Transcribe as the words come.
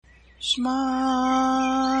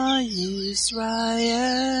Shema Yisrael,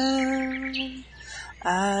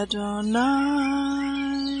 Adonai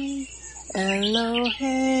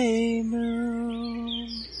Eloheinu,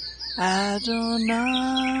 Adonai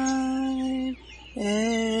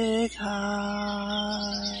Echad,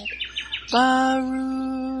 Baruch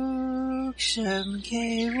Shem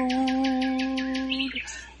Kevod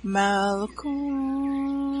Malkuto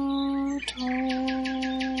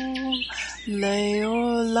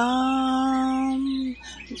Leolam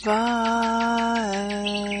Vaed.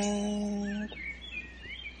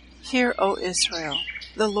 Hear, O Israel,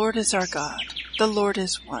 the Lord is our God, the Lord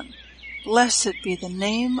is one. Blessed be the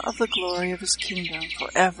name of the glory of his kingdom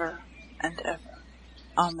forever and ever.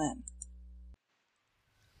 Amen.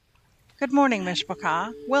 Good morning,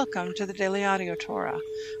 Mishpachah. Welcome to the Daily Audio Torah.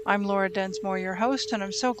 I'm Laura Densmore, your host, and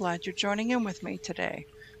I'm so glad you're joining in with me today.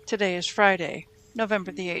 Today is Friday,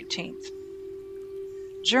 November the 18th.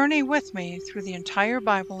 Journey with me through the entire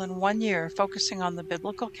Bible in 1 year, focusing on the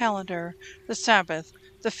biblical calendar, the Sabbath,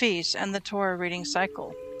 the feasts, and the Torah reading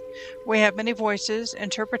cycle. We have many voices,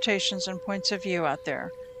 interpretations, and points of view out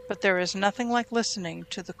there, but there is nothing like listening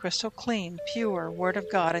to the crystal clean, pure Word of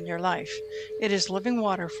God in your life. It is living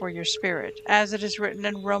water for your spirit, as it is written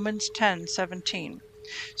in Romans 10:17.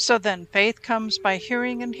 So then, faith comes by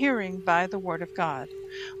hearing, and hearing by the Word of God.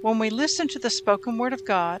 When we listen to the spoken Word of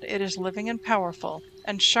God, it is living and powerful,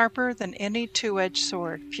 and sharper than any two-edged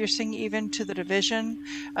sword, piercing even to the division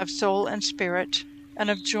of soul and spirit, and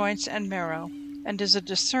of joints and marrow, and is a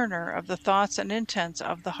discerner of the thoughts and intents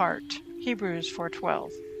of the heart. Hebrews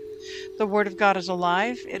 4:12. The Word of God is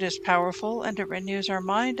alive, it is powerful, and it renews our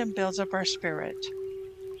mind and builds up our spirit.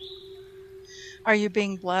 Are you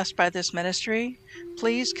being blessed by this ministry?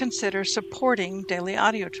 Please consider supporting Daily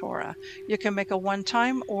Audio Torah. You can make a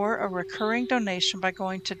one-time or a recurring donation by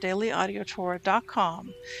going to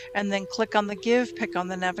dailyaudiotorah.com and then click on the Give pick on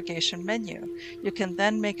the navigation menu. You can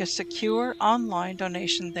then make a secure online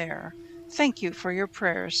donation there. Thank you for your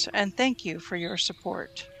prayers, and thank you for your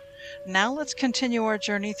support. Now let's continue our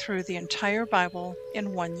journey through the entire Bible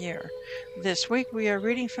in 1 year. This week we are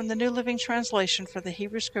reading from the New Living Translation for the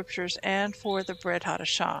Hebrew Scriptures and for the Brit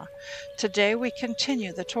Hadashah. Today we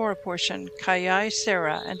continue the Torah portion, Chayei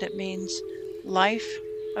Sarah, and it means life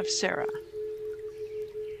of Sarah.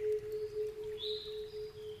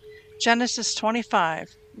 Genesis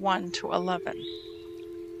 25, 1-11.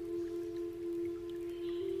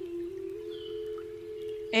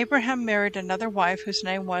 Abraham married another wife whose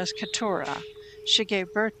name was Keturah. She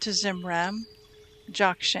gave birth to Zimram,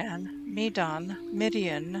 Jokshan, Medan,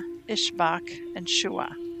 Midian, Ishbak, and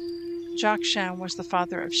Shua. Jokshan was the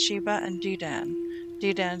father of Sheba and Dedan.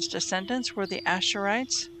 Dedan's descendants were the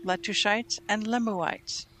Asherites, Letushites, and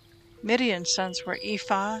Lemuites. Midian's sons were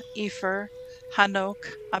Ephah, Epher,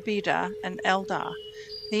 Hanok, Abida, and Eldah.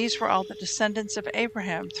 These were all the descendants of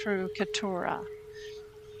Abraham through Keturah.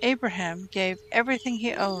 Abraham gave everything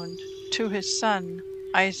he owned to his son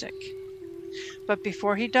Isaac. But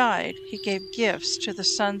before he died, he gave gifts to the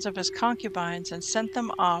sons of his concubines and sent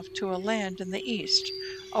them off to a land in the east,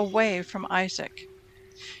 away from Isaac.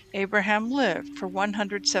 Abraham lived for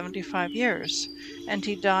 175 years, and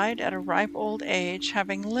he died at a ripe old age,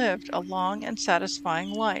 having lived a long and satisfying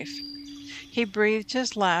life. He breathed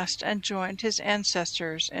his last and joined his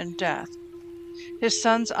ancestors in death. His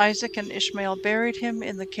sons Isaac and Ishmael buried him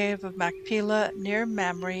in the cave of Machpelah near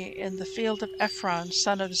Mamre in the field of Ephron,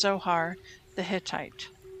 son of Zohar, the Hittite.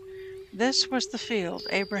 This was the field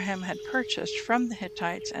Abraham had purchased from the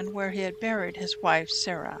Hittites and where he had buried his wife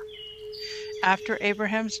Sarah. After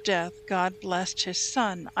Abraham's death, God blessed his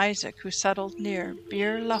son Isaac, who settled near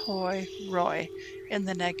Bir Lahoi Roi in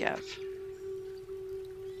the Negev.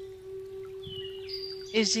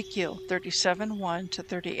 Ezekiel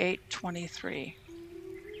 37:1-38:23.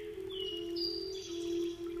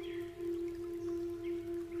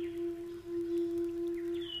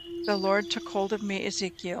 The Lord took hold of me,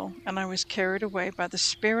 Ezekiel, and I was carried away by the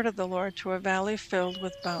Spirit of the Lord to a valley filled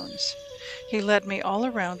with bones. He led me all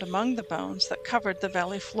around among the bones that covered the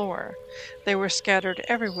valley floor. They were scattered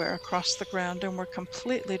everywhere across the ground and were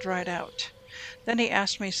completely dried out. Then he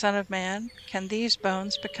asked me, Son of man, can these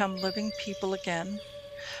bones become living people again?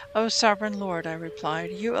 O sovereign Lord, I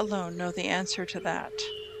replied, you alone know the answer to that.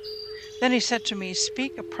 Then he said to me,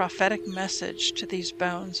 Speak a prophetic message to these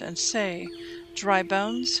bones and say, Dry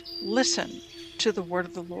bones, listen to the word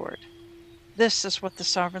of the Lord. This is what the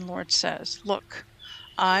sovereign Lord says. Look,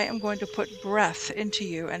 I am going to put breath into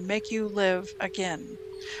you and make you live again.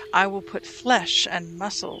 I will put flesh and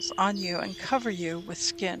muscles on you and cover you with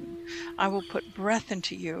skin. I will put breath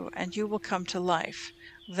into you, and you will come to life.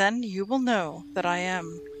 Then you will know that I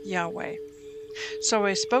am Yahweh." So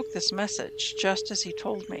I spoke this message, just as he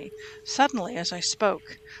told me. Suddenly, as I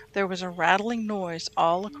spoke, there was a rattling noise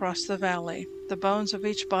all across the valley. The bones of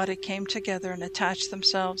each body came together and attached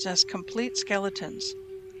themselves as complete skeletons.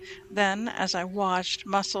 Then, as I watched,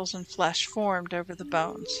 muscles and flesh formed over the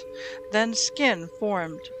bones. Then skin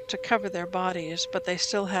formed to cover their bodies, but they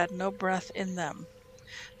still had no breath in them.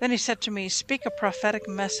 Then he said to me, "Speak a prophetic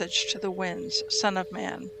message to the winds, Son of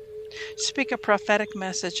man. Speak a prophetic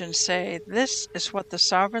message and say, 'This is what the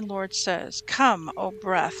Sovereign Lord says. Come, O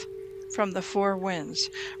breath, from the four winds.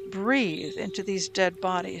 Breathe into these dead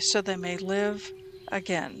bodies so they may live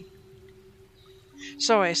again.'"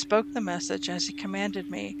 So I spoke the message as he commanded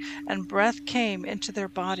me, and breath came into their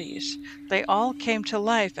bodies. They all came to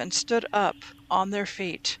life and stood up on their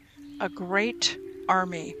feet, a great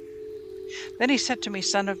army. Then he said to me,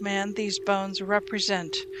 "Son of man, these bones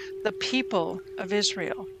represent the people of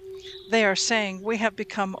Israel. They are saying, 'We have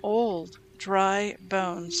become old, dry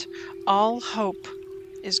bones. All hope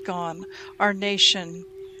is gone. Our nation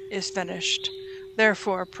is finished.'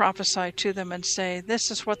 Therefore prophesy to them and say,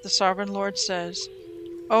 'This is what the Sovereign Lord says.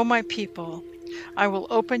 O my people, I will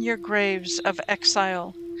open your graves of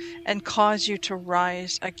exile and cause you to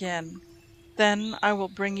rise again. Then I will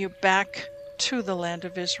bring you back to the land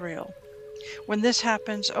of Israel. When this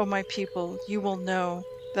happens, O my people, you will know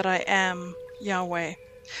that I am Yahweh.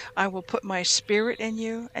 I will put my spirit in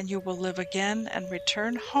you, and you will live again and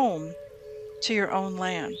return home to your own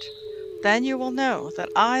land. Then you will know that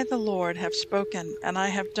I, the Lord, have spoken, and I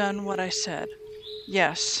have done what I said.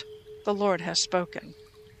 Yes, the Lord has spoken."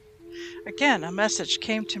 Again a message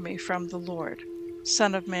came to me from the Lord.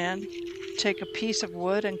 "Son of man, take a piece of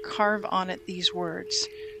wood and carve on it these words.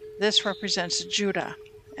 'This represents Judah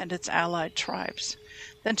and its allied tribes.'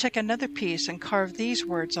 Then take another piece and carve these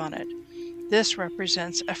words on it. 'This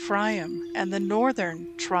represents Ephraim and the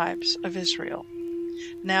northern tribes of Israel.'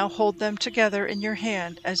 Now hold them together in your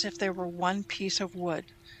hand as if they were one piece of wood.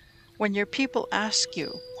 When your people ask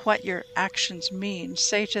you what your actions mean,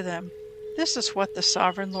 say to them, 'This is what the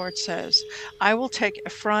Sovereign Lord says. I will take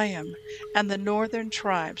Ephraim and the northern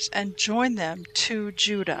tribes and join them to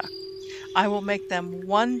Judah. I will make them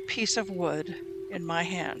one piece of wood in my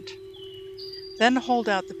hand.' Then hold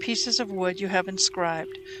out the pieces of wood you have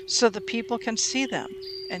inscribed, so the people can see them,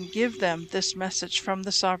 and give them this message from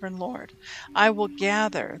the Sovereign Lord. I will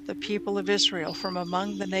gather the people of Israel from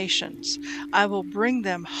among the nations. I will bring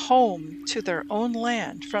them home to their own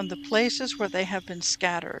land from the places where they have been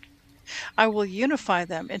scattered. I will unify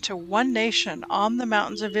them into one nation on the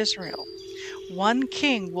mountains of Israel. One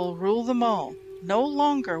king will rule them all. No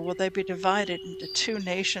longer will they be divided into two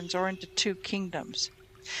nations or into two kingdoms.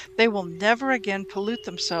 They will never again pollute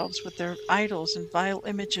themselves with their idols and vile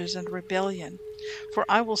images and rebellion, for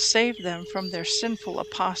I will save them from their sinful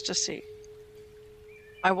apostasy.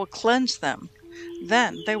 I will cleanse them.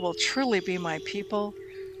 Then they will truly be my people,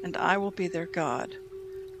 and I will be their God.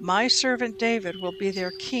 My servant David will be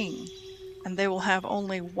their king, and they will have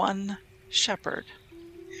only one shepherd.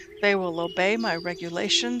 They will obey my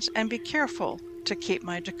regulations and be careful to keep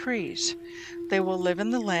my decrees. They will live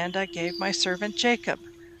in the land I gave my servant Jacob,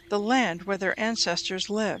 the land where their ancestors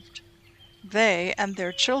lived. They and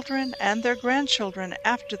their children and their grandchildren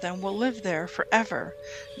after them will live there forever,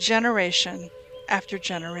 generation after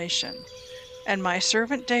generation. And my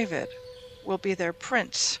servant David will be their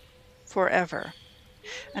prince forever.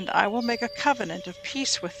 And I will make a covenant of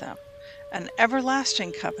peace with them, an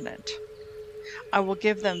everlasting covenant. I will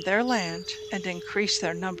give them their land and increase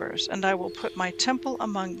their numbers, and I will put my temple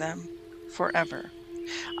among them forever.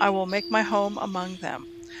 I will make my home among them.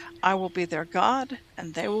 I will be their God,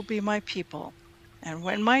 and they will be my people. And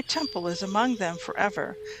when my temple is among them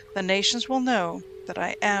forever, the nations will know that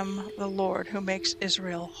I am the Lord who makes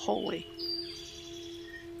Israel holy."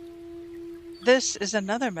 This is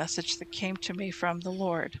another message that came to me from the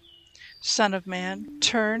Lord. "Son of man,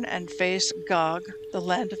 turn and face Gog, the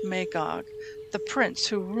land of Magog, the prince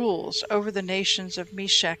who rules over the nations of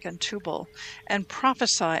Meshech and Tubal, and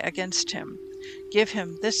prophesy against him. Give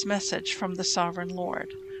him this message from the Sovereign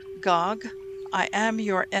Lord. Gog, I am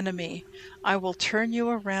your enemy. I will turn you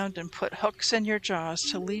around and put hooks in your jaws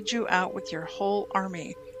to lead you out with your whole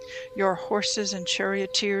army, your horses and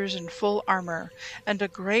charioteers in full armor, and a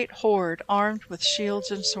great horde armed with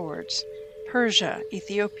shields and swords. Persia,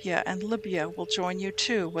 Ethiopia, and Libya will join you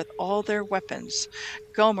too with all their weapons.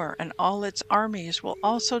 Gomer and all its armies will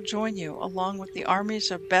also join you, along with the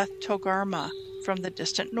armies of Beth Togarmah from the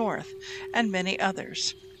distant north, and many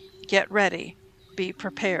others. Get ready. Be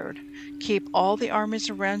prepared. Keep all the armies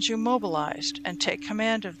around you mobilized, and take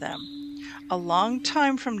command of them. A long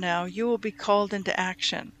time from now you will be called into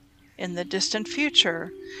action. In the distant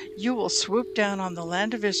future, you will swoop down on the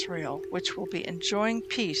land of Israel, which will be enjoying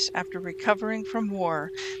peace after recovering from war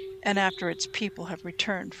and after its people have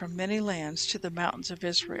returned from many lands to the mountains of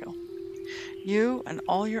Israel. You and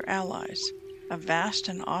all your allies, a vast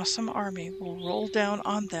and awesome army, will roll down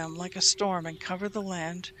on them like a storm and cover the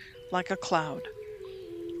land like a cloud.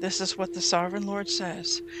 This is what the Sovereign Lord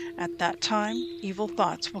says. At that time, evil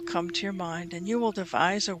thoughts will come to your mind, and you will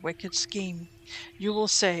devise a wicked scheme. You will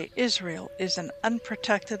say, Israel is an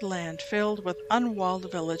unprotected land filled with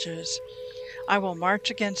unwalled villages. I will march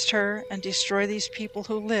against her and destroy these people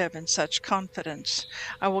who live in such confidence.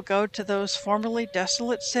 I will go to those formerly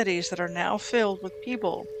desolate cities that are now filled with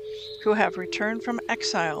people who have returned from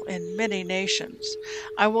exile in many nations.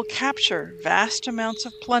 I will capture vast amounts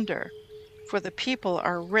of plunder, for the people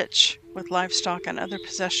are rich with livestock and other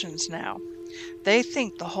possessions now. They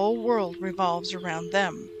think the whole world revolves around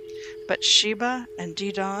them. But Sheba and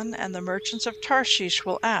Dedan and the merchants of Tarshish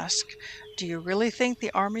will ask, do you really think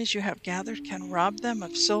the armies you have gathered can rob them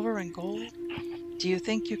of silver and gold? Do you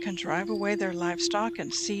think you can drive away their livestock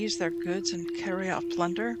and seize their goods and carry off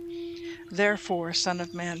plunder? Therefore, Son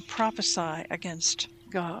of Man, prophesy against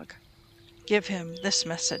Gog. Give him this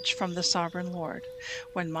message from the Sovereign Lord.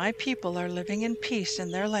 When my people are living in peace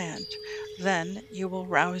in their land, then you will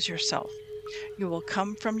rouse yourself. You will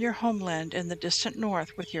come from your homeland in the distant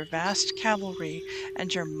north with your vast cavalry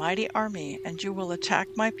and your mighty army, and you will attack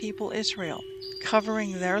my people Israel,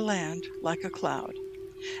 covering their land like a cloud.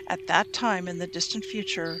 At that time in the distant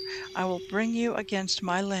future, I will bring you against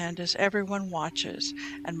my land as everyone watches,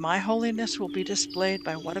 and my holiness will be displayed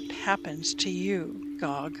by what happens to you,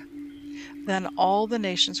 Gog. Then all the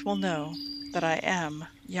nations will know that I am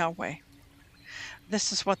Yahweh.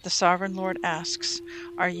 This is what the Sovereign Lord asks.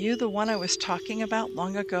 Are you the one I was talking about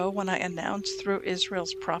long ago when I announced through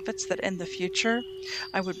Israel's prophets that in the future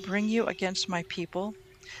I would bring you against my people?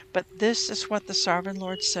 But this is what the Sovereign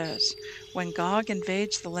Lord says. When Gog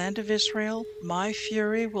invades the land of Israel, my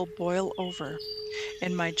fury will boil over.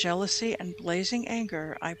 In my jealousy and blazing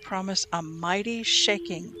anger, I promise a mighty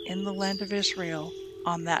shaking in the land of Israel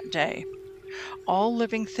on that day. All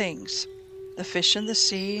living things, the fish in the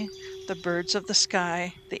sea, the birds of the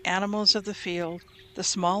sky, the animals of the field, the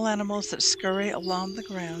small animals that scurry along the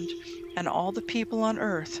ground, and all the people on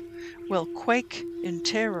earth will quake in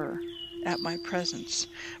terror at my presence.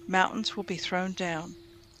 Mountains will be thrown down,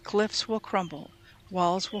 cliffs will crumble,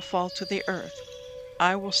 walls will fall to the earth.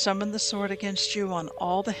 I will summon the sword against you on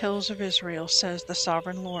all the hills of Israel, says the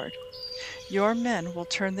Sovereign Lord. Your men will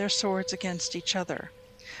turn their swords against each other.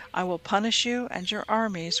 I will punish you and your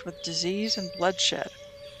armies with disease and bloodshed.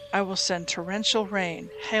 I will send torrential rain,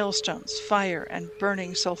 hailstones, fire, and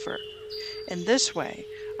burning sulfur. In this way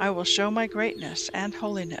I will show my greatness and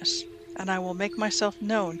holiness, and I will make myself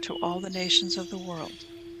known to all the nations of the world.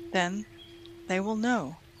 Then they will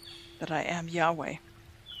know that I am Yahweh.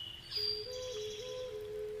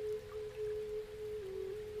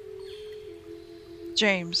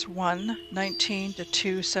 James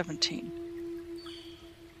 1:19-2:17.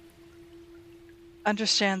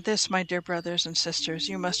 Understand this, my dear brothers and sisters,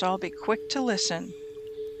 you must all be quick to listen,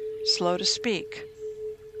 slow to speak,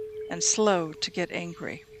 and slow to get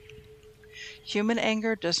angry. Human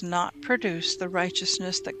anger does not produce the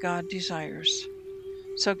righteousness that God desires.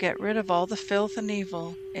 So get rid of all the filth and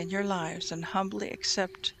evil in your lives and humbly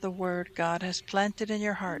accept the word God has planted in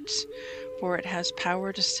your hearts, for it has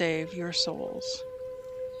power to save your souls.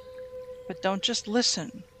 But don't just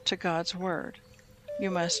listen to God's word.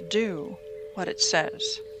 You must do what it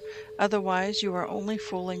says. Otherwise, you are only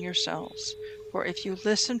fooling yourselves. For if you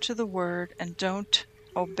listen to the word and don't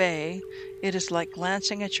obey, it is like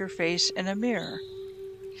glancing at your face in a mirror.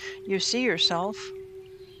 You see yourself,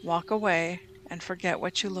 walk away, and forget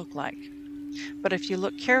what you look like. But if you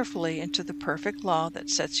look carefully into the perfect law that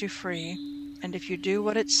sets you free, and if you do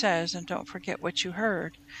what it says and don't forget what you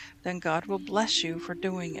heard, then God will bless you for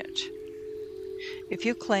doing it. If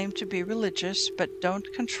you claim to be religious but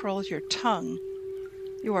don't control your tongue,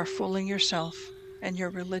 you are fooling yourself, and your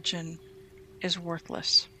religion is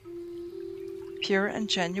worthless. Pure and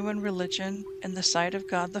genuine religion in the sight of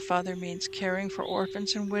God the Father means caring for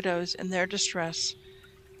orphans and widows in their distress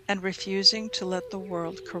and refusing to let the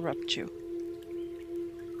world corrupt you.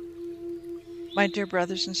 My dear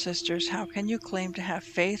brothers and sisters, how can you claim to have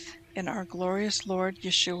faith in our glorious Lord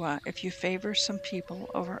Yeshua if you favor some people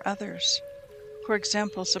over others? For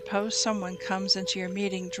example, suppose someone comes into your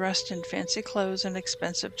meeting dressed in fancy clothes and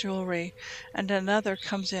expensive jewelry, and another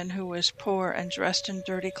comes in who is poor and dressed in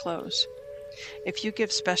dirty clothes. If you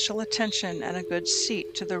give special attention and a good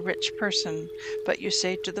seat to the rich person, but you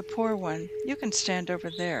say to the poor one, "You can stand over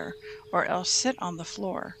there, or else sit on the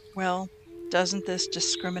floor," well, doesn't this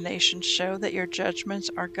discrimination show that your judgments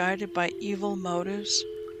are guided by evil motives?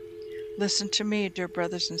 Listen to me, dear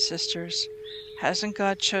brothers and sisters. Hasn't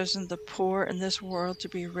God chosen the poor in this world to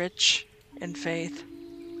be rich in faith?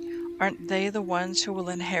 Aren't they the ones who will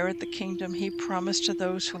inherit the kingdom He promised to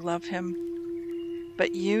those who love Him?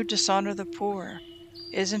 But you dishonor the poor.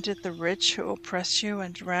 Isn't it the rich who oppress you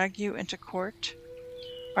and drag you into court?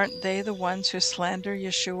 Aren't they the ones who slander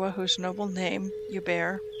Yeshua, whose noble name you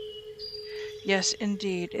bear? Yes,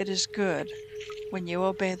 indeed, it is good when you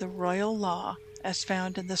obey the royal law as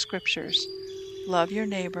found in the Scriptures. Love your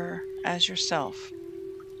neighbor as yourself.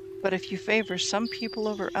 But if you favor some people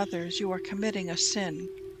over others, you are committing a sin.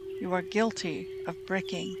 You are guilty of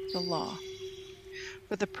breaking the law.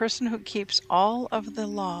 For the person who keeps all of the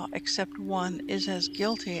law except one is as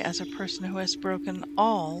guilty as a person who has broken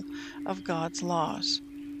all of God's laws.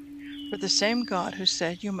 For the same God who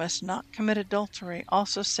said, "You must not commit adultery,"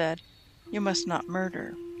 also said, "You must not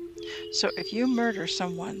murder." So if you murder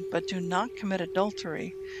someone but do not commit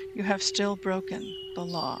adultery, you have still broken the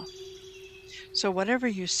law. So whatever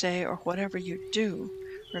you say or whatever you do,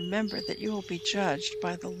 remember that you will be judged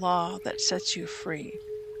by the law that sets you free.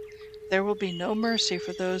 There will be no mercy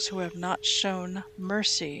for those who have not shown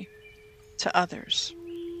mercy to others.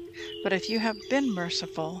 But if you have been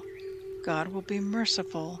merciful, God will be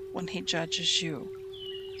merciful when He judges you.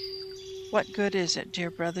 What good is it,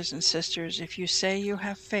 dear brothers and sisters, if you say you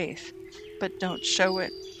have faith, but don't show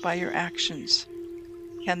it by your actions?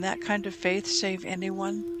 Can that kind of faith save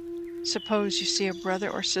anyone? Suppose you see a brother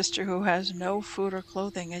or sister who has no food or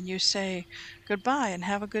clothing, and you say, "Goodbye and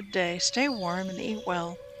have a good day. Stay warm and eat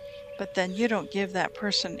well." But then you don't give that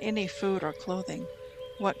person any food or clothing.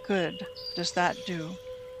 What good does that do?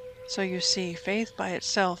 So you see, faith by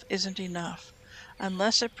itself isn't enough.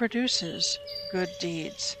 Unless it produces good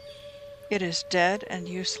deeds, it is dead and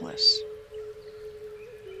useless.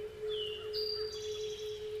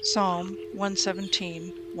 Psalm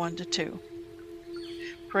 117, 1-2.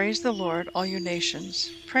 Praise the Lord, all you nations.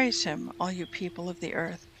 Praise Him, all you people of the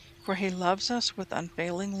earth. For He loves us with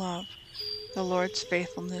unfailing love. The Lord's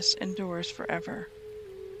faithfulness endures forever.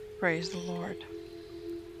 Praise the Lord.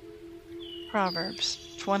 Proverbs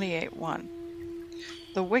 28:1.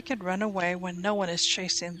 The wicked run away when no one is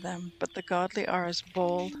chasing them, but the godly are as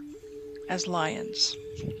bold as lions.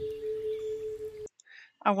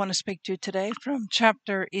 I want to speak to you today from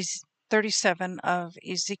chapter 37 of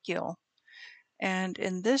Ezekiel. And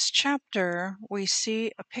in this chapter, we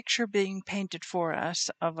see a picture being painted for us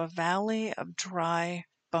of a valley of dry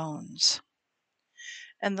bones.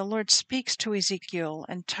 And the Lord speaks to Ezekiel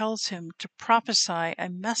and tells him to prophesy a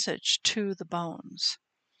message to the bones.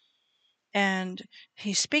 And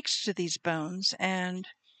he speaks to these bones, and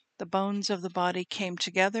the bones of the body came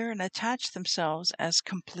together and attached themselves as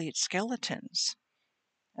complete skeletons.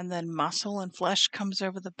 And then muscle and flesh comes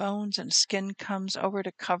over the bones, and skin comes over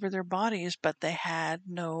to cover their bodies, but they had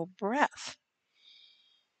no breath.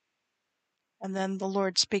 And then the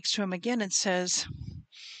Lord speaks to him again and says,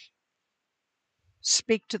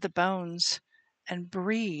 "Speak to the bones and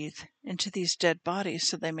breathe into these dead bodies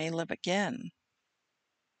so they may live again."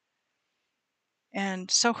 And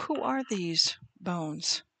so who are these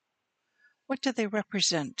bones? What do they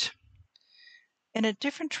represent? In a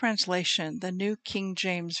different translation, the New King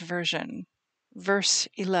James Version, verse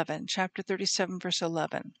 11, chapter 37, verse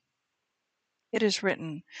 11, it is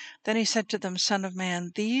written, "Then he said to them, Son of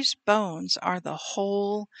man, these bones are the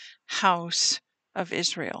whole house of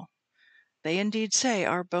Israel. They indeed say,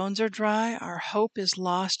 Our bones are dry, our hope is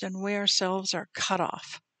lost, and we ourselves are cut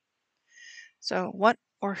off." So what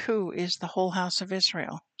or who is the whole house of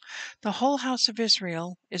Israel? The whole house of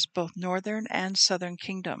Israel is both northern and southern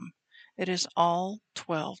kingdom. It is all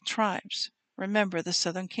 12 tribes. Remember, the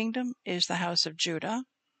southern kingdom is the house of Judah,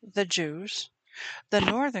 the Jews. The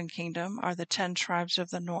northern kingdom are the 10 tribes of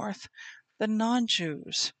the north, the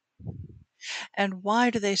non-Jews. And why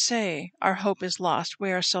do they say, "Our hope is lost,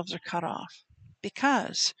 we ourselves are cut off"?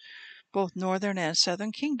 Because both northern and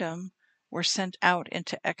southern kingdom were sent out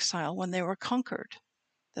into exile when they were conquered.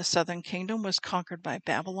 The southern kingdom was conquered by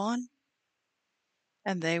Babylon,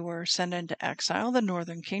 and they were sent into exile. The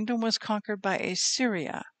northern kingdom was conquered by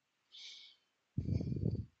Assyria.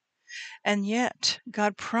 And yet,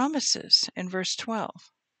 God promises in verse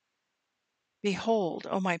 12, "Behold,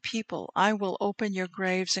 O my people, I will open your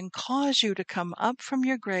graves and cause you to come up from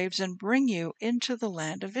your graves and bring you into the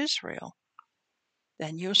land of Israel."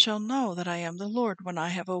 Then you shall know that I am the Lord when I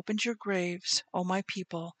have opened your graves, O my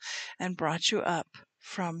people, and brought you up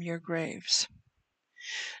from your graves.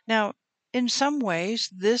 Now, in some ways,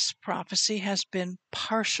 this prophecy has been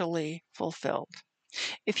partially fulfilled.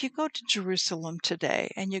 If you go to Jerusalem today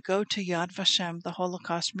and you go to Yad Vashem, the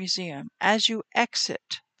Holocaust Museum, as you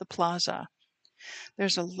exit the plaza,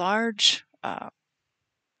 there's a large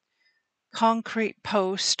concrete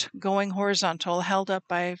post going horizontal held up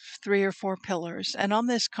by 3 or 4 pillars. And on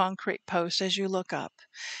this concrete post, as you look up,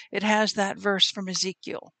 it has that verse from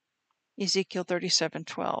Ezekiel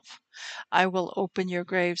 37:12. I will open your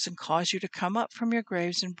graves and cause you to come up from your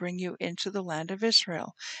graves and bring you into the land of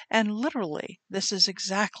Israel. And literally, this is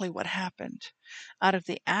exactly what happened. Out of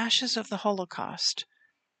the ashes of the Holocaust,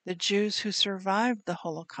 the Jews who survived the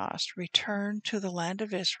Holocaust returned to the land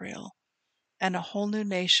of Israel, and a whole new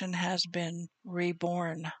nation has been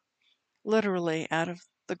reborn, literally out of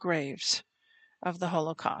the graves of the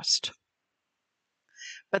Holocaust.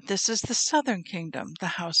 But this is the southern kingdom, the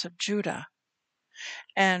house of Judah.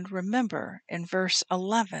 And remember, in verse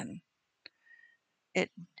 11, it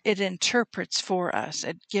interprets for us.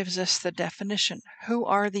 It gives us the definition. Who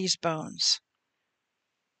are these bones?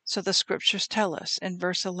 So the scriptures tell us in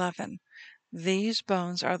verse 11, these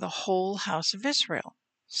bones are the whole house of Israel.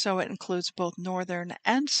 So it includes both northern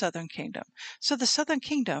and southern kingdom. So the southern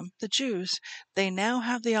kingdom, the Jews, they now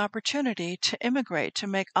have the opportunity to immigrate, to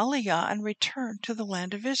make aliyah and return to the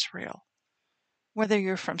land of Israel. Whether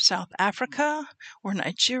you're from South Africa or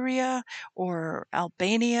Nigeria or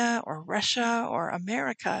Albania or Russia or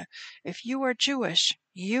America, if you are Jewish,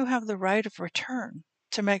 you have the right of return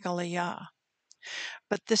to make aliyah.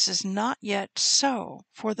 But this is not yet so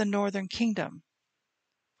for the northern kingdom.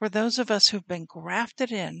 For those of us who've been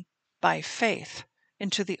grafted in by faith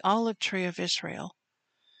into the olive tree of Israel,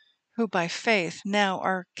 who by faith now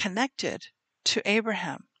are connected to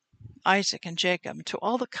Abraham, Isaac, and Jacob, to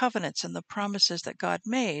all the covenants and the promises that God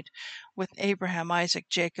made with Abraham, Isaac,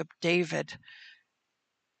 Jacob, David,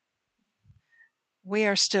 we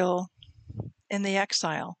are still in the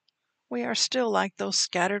exile. We are still like those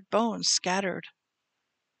scattered bones, scattered.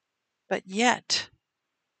 But yet,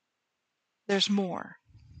 there's more.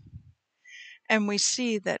 And we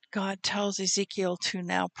see that God tells Ezekiel to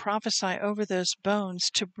now prophesy over those bones,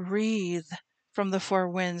 to breathe from the 4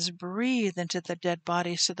 winds, breathe into the dead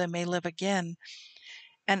bodies so they may live again.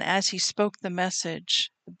 And as he spoke the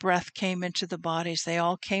message, the breath came into the bodies. They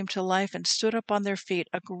all came to life and stood up on their feet,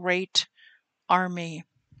 a great army.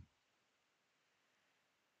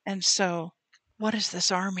 And so, what is this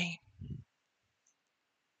army?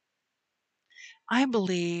 I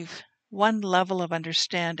believe one level of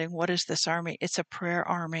understanding, what is this army? It's a prayer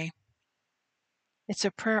army. It's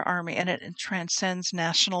a prayer army, and it transcends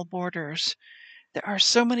national borders. There are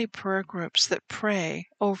so many prayer groups that pray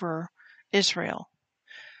over Israel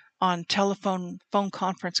on phone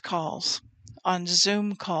conference calls, on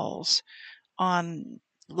Zoom calls, on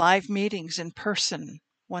live meetings in person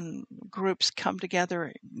when groups come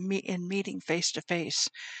together in meeting face to face.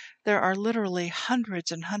 There are literally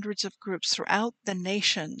hundreds and hundreds of groups throughout the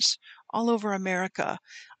nations, all over America,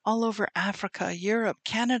 all over Africa, Europe,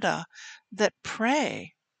 Canada, that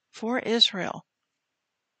pray for Israel.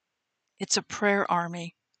 It's a prayer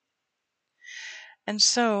army. And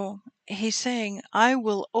so he's saying, I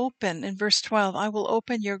will open, in verse 12, I will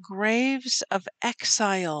open your graves of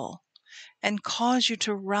exile and cause you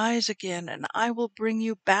to rise again, and I will bring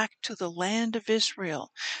you back to the land of Israel.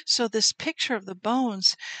 So this picture of the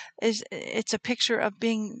bones it's a picture of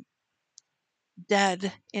being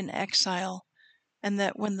dead in exile, and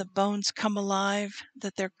that when the bones come alive,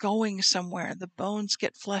 that they're going somewhere. The bones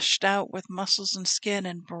get fleshed out with muscles and skin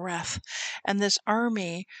and breath, and this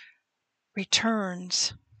army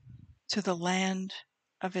returns to the land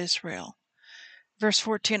of Israel. Verse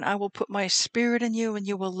 14, I will put my spirit in you and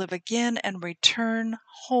you will live again and return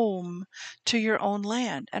home to your own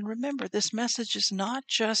land. And remember, this message is not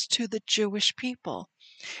just to the Jewish people.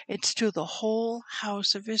 It's to the whole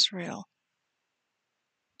house of Israel,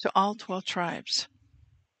 to all 12 tribes.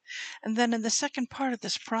 And then in the second part of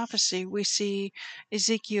this prophecy, we see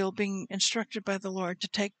Ezekiel being instructed by the Lord to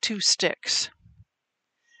take 2 sticks.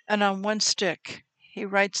 And on one stick, he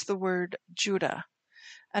writes the word Judah.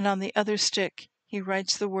 And on the other stick, he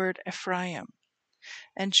writes the word Ephraim.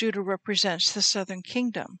 And Judah represents the southern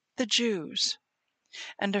kingdom, the Jews.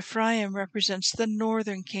 And Ephraim represents the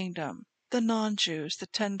northern kingdom, the non-Jews, the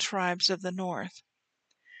 10 tribes of the north.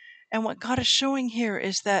 And what God is showing here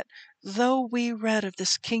is that though we read of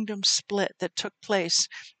this kingdom split that took place,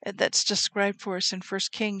 that's described for us in 1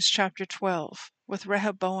 Kings chapter 12, with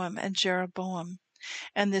Rehoboam and Jeroboam,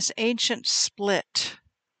 And this ancient split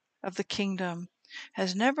of the kingdom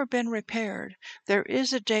has never been repaired. There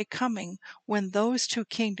is a day coming when those two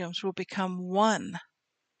kingdoms will become one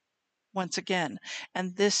once again.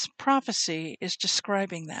 And this prophecy is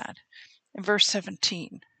describing that. In verse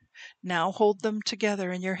 17, now hold them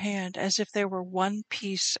together in your hand as if they were one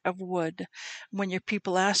piece of wood. When your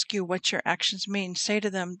people ask you what your actions mean, say to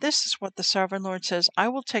them, this is what the sovereign Lord says, I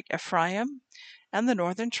will take Ephraim and the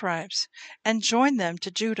northern tribes and join them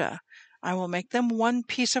to Judah. I will make them one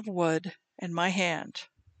piece of wood in my hand.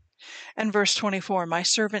 And verse 24, my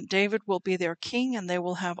servant David will be their king, and they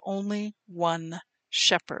will have only one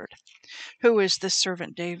shepherd. Who is this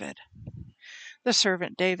servant David? The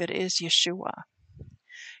servant David is Yeshua.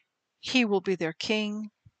 He will be their king,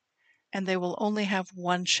 and they will only have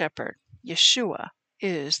one shepherd. Yeshua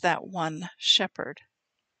is that one shepherd.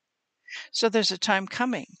 So there's a time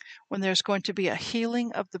coming when there's going to be a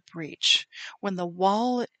healing of the breach, when the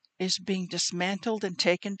wall is being dismantled and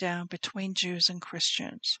taken down between Jews and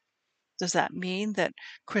Christians. Does that mean that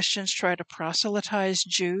Christians try to proselytize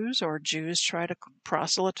Jews or Jews try to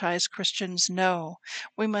proselytize Christians? No,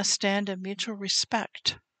 we must stand in mutual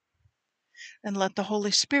respect and let the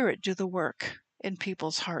Holy Spirit do the work in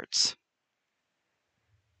people's hearts.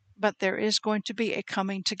 But there is going to be a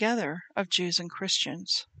coming together of Jews and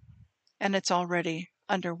Christians, and it's already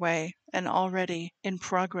underway and already in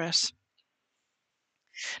progress.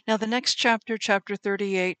 Now the next chapter, chapter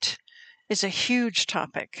 38, is a huge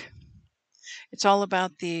topic. It's all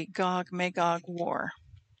about the Gog-Magog war.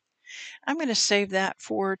 I'm going to save that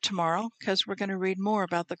for tomorrow because we're going to read more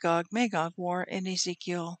about the Gog-Magog war in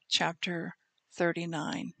Ezekiel chapter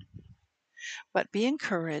 39. But be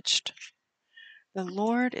encouraged. The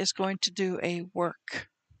Lord is going to do a work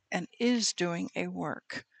and is doing a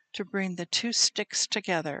work to bring the two sticks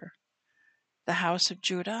together, the house of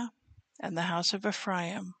Judah and the house of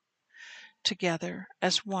Ephraim, together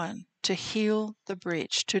as one, to heal the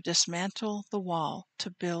breach, to dismantle the wall, to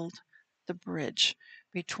build the bridge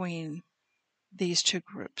between these two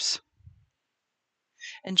groups.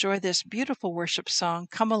 Enjoy this beautiful worship song,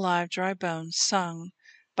 Come Alive, Dry Bones, sung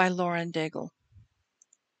by Lauren Daigle.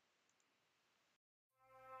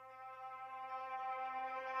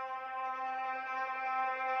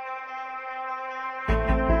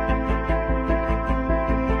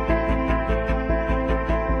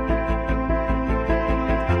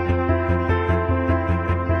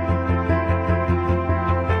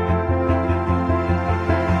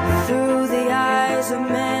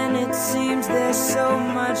 So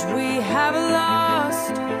much we have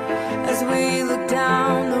lost as we look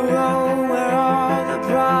down the road where all the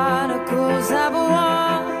prodigals have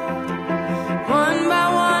walked. One by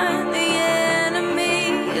one, the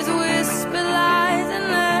enemy is whispered lies and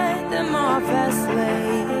let them off as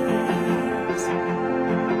slaves.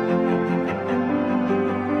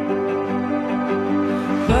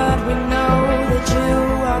 But we know that you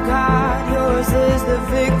are God, yours is the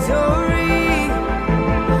victory.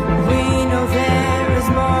 There is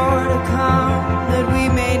more to come that we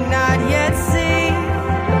may not yet see.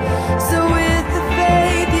 So with the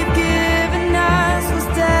faith you've given us, we'll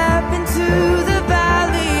step into the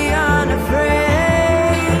valley unafraid.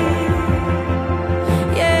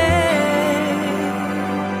 Yeah.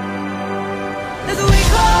 As we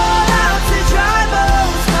call out to dry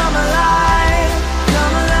bones, come alive,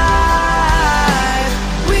 come alive.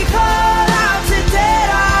 We call out to dead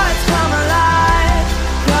hearts, come alive.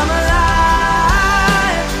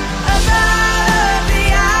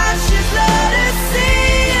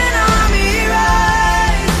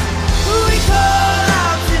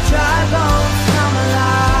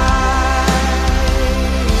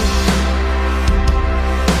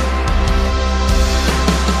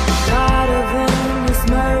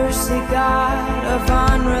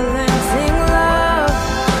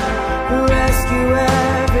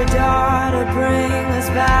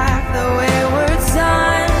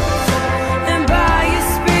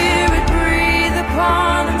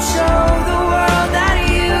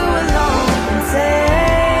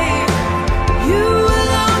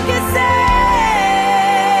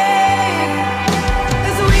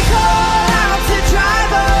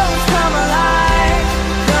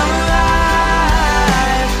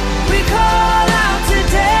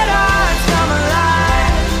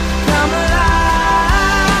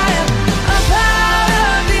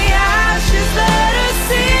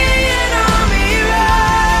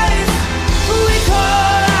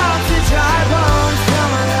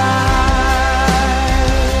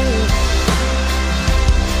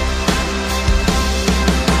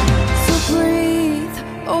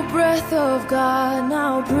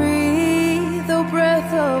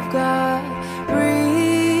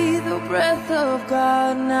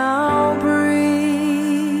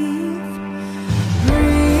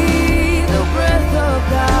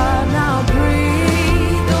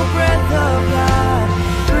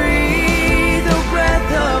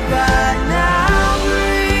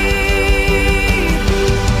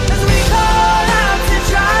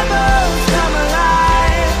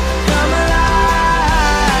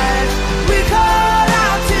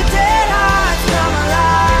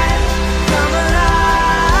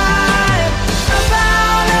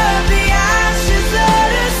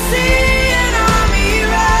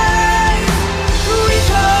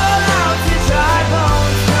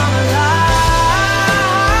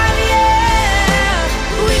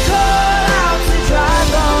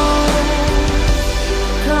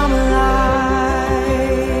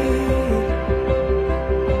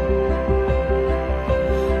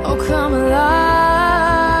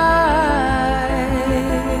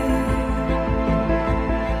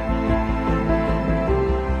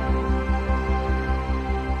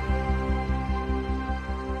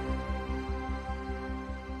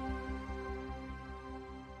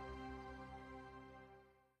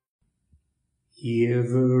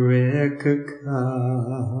 Rekaka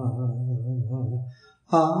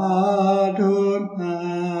Adonai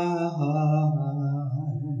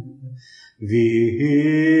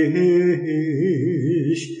Vish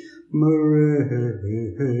Mereka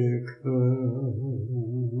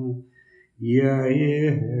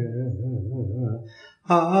Yair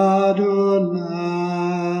Adonai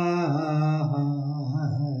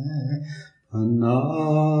Panavilaka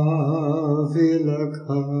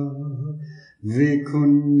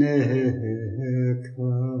Vikuneka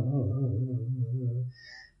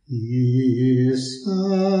Isa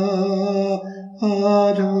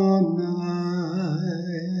Adonai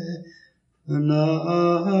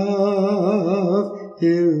Panav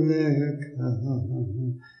Ileka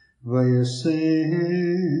Vayasem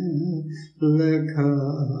Leka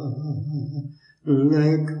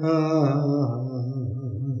Leka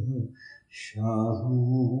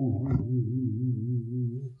Shalom.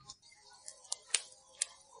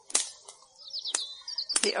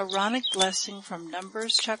 The Aaronic blessing from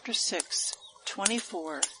Numbers chapter 6,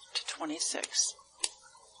 24 to 26.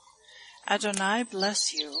 Adonai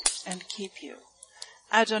bless you and keep you.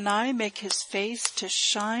 Adonai make his face to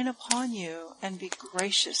shine upon you and be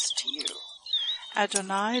gracious to you.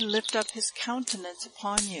 Adonai lift up his countenance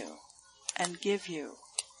upon you and give you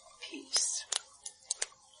peace.